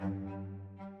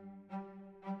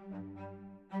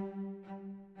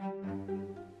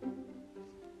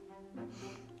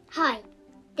Hi,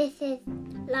 this is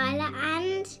Lila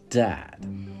and Dad.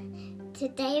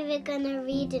 Today we're going to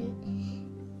read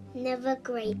another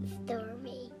great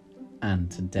story.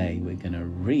 And today we're going to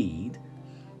read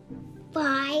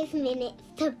 5 Minutes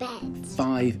to Bed.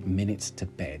 5 Minutes to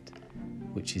Bed,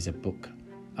 which is a book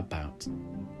about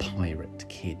pirate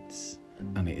kids.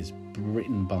 And it is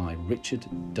written by Richard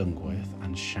Dungworth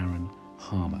and Sharon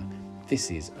Harmer.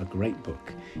 This is a great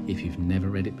book. If you've never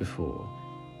read it before,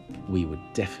 we would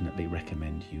definitely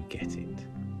recommend you get it.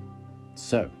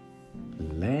 So,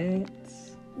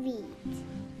 let's read.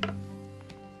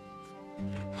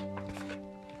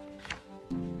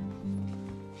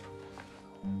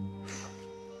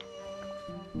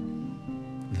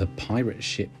 The pirate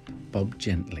ship bobbed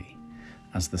gently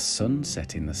as the sun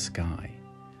set in the sky,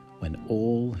 when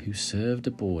all who served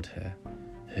aboard her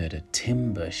heard a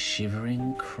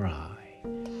timber-shivering cry.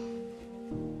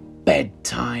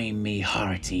 "Bedtime, me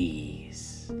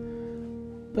hearties!"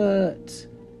 "But,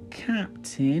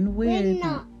 Captain, we're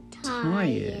not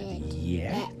tired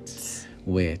yet.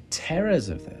 We're terrors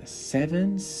of the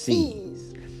 7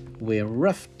 seas. We're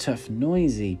rough, tough,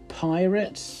 noisy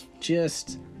pirates.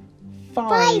 Just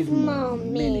 5 more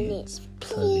minutes,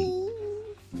 please."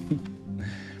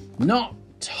 "Not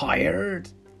tired?"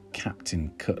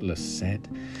 Captain Cutlass said.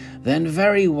 "Then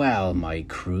very well, my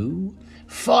crew.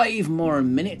 5 more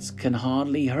minutes can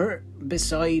hardly hurt.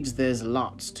 Besides, there's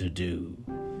lots to do.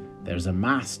 There's a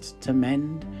mast to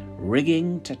mend,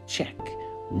 rigging to check.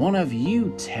 One of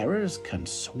you terrors can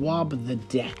swab the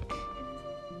deck."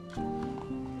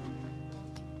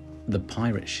 The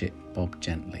pirate ship bobbed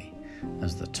gently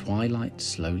as the twilight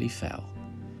slowly fell,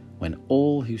 when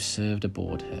all who served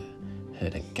aboard her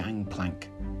heard a gangplank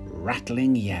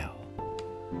rattling yell.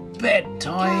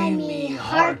 "Bedtime, me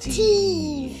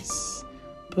hearties!"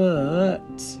 "But,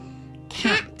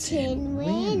 Captain,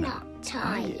 we're not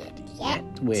tired yet.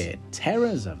 We're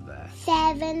terrors of the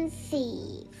 7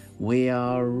 seas. We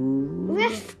are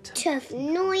Rough, tough,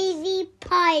 noisy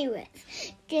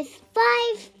pirates. Just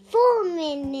 4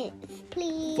 minutes,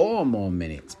 please. 4 more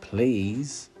minutes,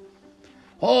 please."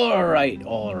 All right,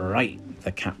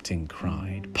 the captain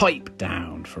cried. "Pipe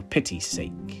down, for pity's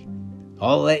sake.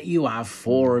 I'll let you have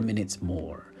 4 minutes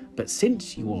more, but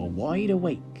since you are wide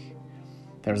awake,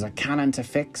 there's a cannon to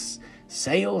fix,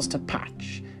 sails to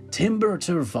patch, timber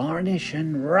to varnish,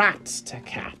 and rats to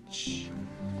catch."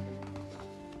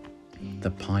 The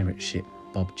pirate ship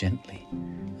bobbed gently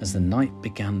as the night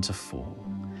began to fall,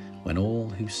 when all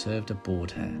who served aboard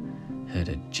her heard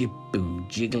a jib-boom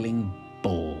jiggling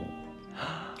ball.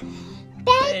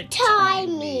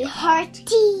 "Bedtime, me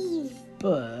hearties!"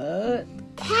 "But,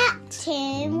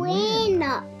 Captain, we're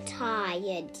not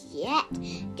tired yet.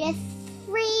 Just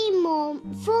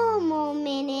 4 more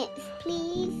minutes,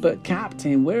 please." But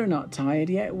Captain, we're not tired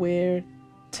yet. We're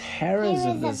terrors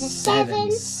of the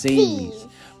 7 seas.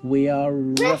 We are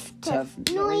rough, tough,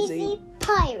 noisy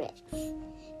pirates.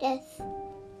 Just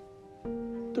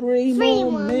 3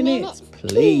 more minutes,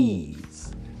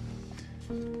 please.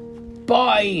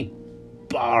 "By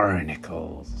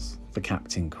barnacles!" the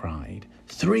captain cried.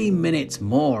 3 minutes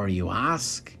more, you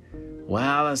ask?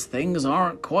 Well, as things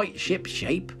aren't quite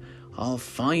ship-shape, I'll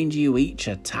find you each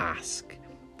a task.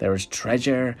 There's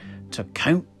treasure to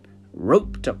count,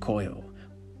 rope to coil,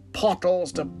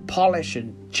 pottles to polish,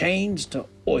 and chains to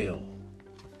oil.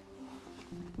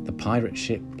 The pirate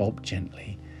ship bobbed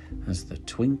gently as the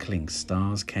twinkling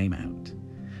stars came out,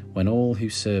 when all who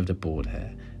served aboard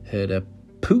her heard a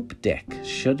poop deck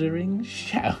shuddering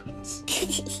shout.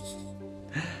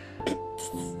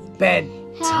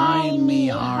 "Bedtime, me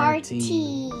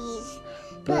hearties!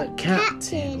 But,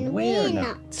 Captain, we're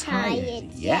not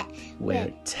tired yet.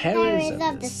 We're terrors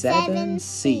of the 7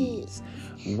 seas.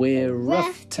 We're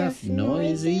rough, tough,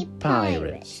 noisy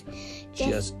pirates.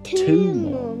 Just 2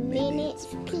 more minutes,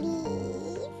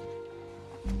 please."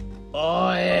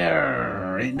 "Oh,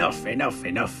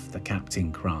 enough, the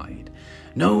captain cried.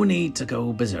 "No need to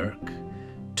go berserk.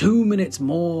 2 minutes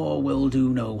more will do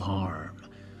no harm.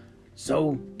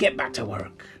 So get back to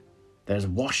work. There's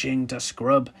washing to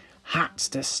scrub, hats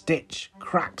to stitch,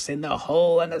 cracks in the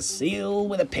hull, and a seal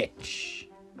with a pitch."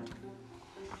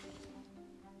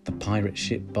 The pirate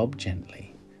ship bobbed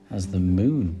gently as the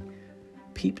moon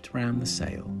peeped round the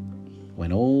sail,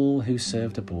 when all who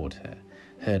served aboard her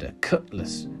heard a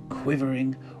cutlass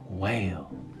quivering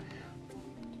wail.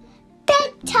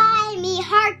 "Bedtime, me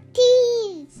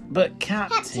hearties!" But,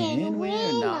 Captain,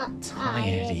 we're not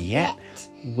tired yet.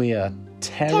 We are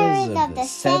terrors of the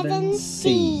 7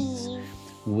 seas.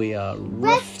 We are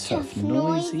rough, tough,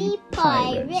 noisy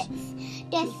pirates. 5 minutes.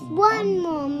 Just 1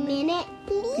 more minute,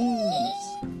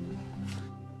 please.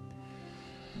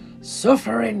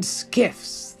 Suffering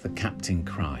skiffs, the captain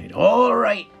cried. All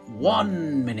right,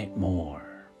 1 minute more.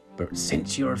 But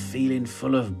since you're feeling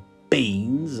full of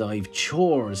beans, I've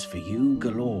chores for you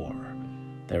galore.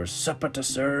 There's supper to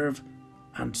serve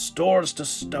and stores to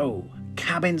stow,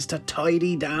 cabins to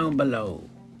tidy down below.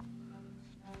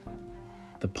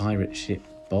 The pirate ship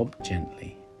bobbed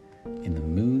gently in the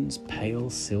moon's pale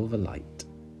silver light,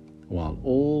 while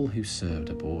all who served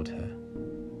aboard her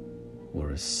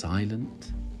were as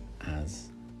silent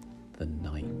as the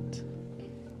night.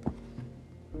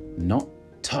 Not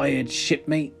tired,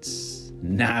 shipmates?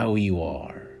 Now you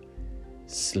are.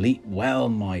 Sleep well,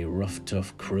 my rough,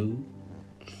 tough crew.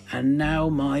 And now,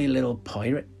 my little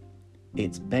pirate,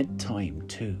 it's bedtime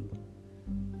too.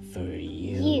 For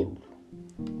you.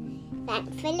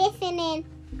 Thanks for listening.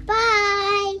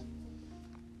 Bye.